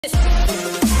Yo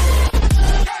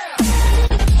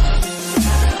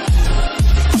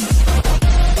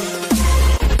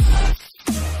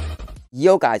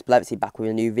guys, Blevity back with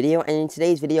a new video, and in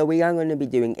today's video we are going to be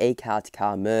doing a car to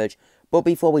car merge. But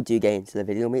before we do get into the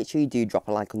video, make sure you do drop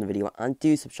a like on the video and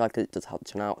do subscribe because it does help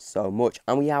the channel out so much,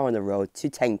 and we are on the road to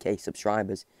 10k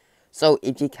subscribers. So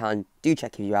if you can, do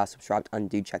check if you are subscribed and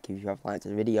do check if you have liked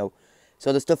the video.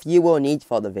 So the stuff you will need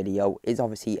for the video is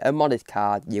obviously a modded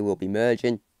card you will be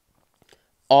merging,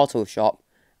 auto shop,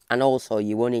 and also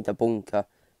you will need a bunker.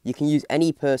 You can use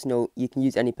any personal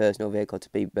vehicle to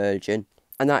be merging.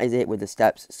 And that is it with the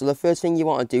steps. So the first thing you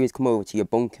want to do is come over to your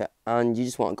bunker and you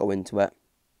just want to go into it.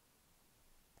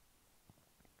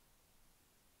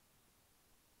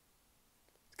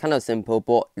 It's kind of simple,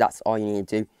 but that's all you need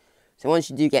to do. So once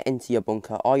you do get into your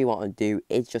bunker, all you want to do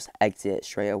is just exit it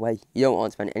straight away. You don't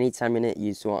want to spend any time in it,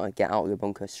 you just want to get out of your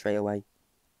bunker straight away.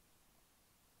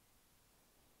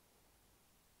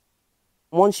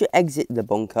 Once you exit the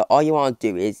bunker, all you want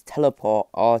to do is teleport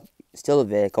or steal a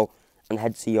vehicle and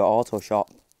head to your auto shop.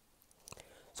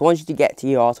 So once you get to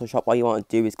your auto shop, all you want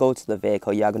to do is go to the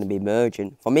vehicle you are going to be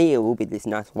merging. For me, it will be this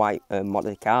nice white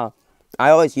modded car. I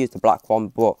always use the black one,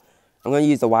 but I'm going to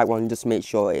use the white one just to make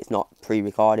sure it's not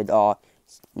pre-recorded or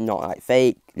it's not like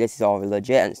fake. This is all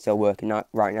legit and it's still working out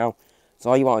right now. So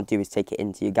all you want to do is take it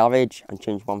into your garage and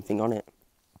change one thing on it.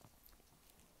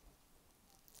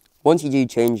 Once you do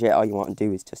change it, all you want to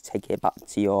do is just take it back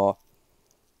to your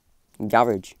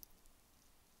garage.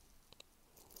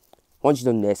 Once you've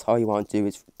done this, all you want to do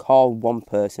is call one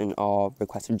person or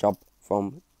request a job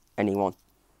from anyone.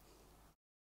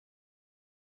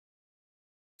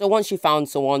 So once you found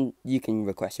someone you can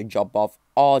request a job of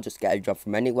or just get a job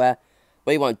from anywhere,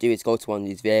 what you want to do is go to one of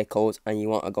these vehicles and you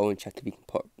want to go and check if you can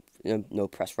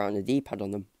put press right on the D-pad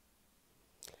on them.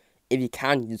 If you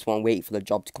can, you just want to wait for the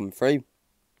job to come through.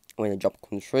 When the job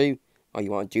comes through, all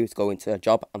you want to do is go into the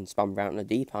job and spam right on the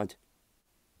D-pad.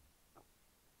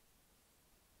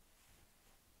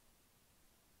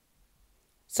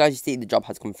 So as you see, the job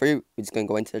has come through. We're just going to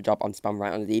go into the job and spam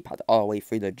right on the D-pad all the way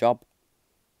through the job.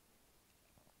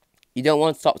 You don't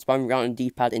want to stop spamming right on the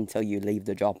D-pad until you leave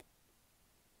the job.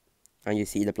 And you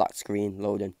see the black screen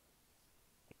loading.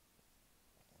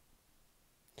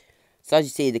 So as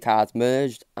you see, the car's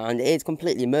merged, and it is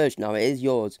completely merged now. It is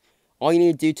yours. All you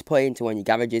need to do to put it into one of your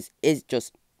garages is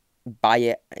just buy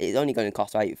it. It's only going to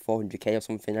cost like 400k or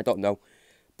something, I don't know.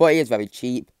 But it is very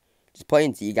cheap. Just put it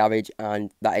into your garage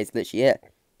and that is literally it.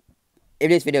 If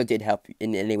this video did help you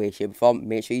in any way, shape or form,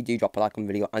 make sure you do drop a like on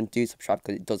the video and do subscribe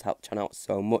because it does help the channel out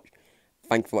so much.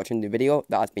 Thank you for watching the video.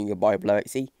 That has been your boy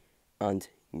Blevity, and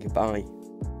goodbye.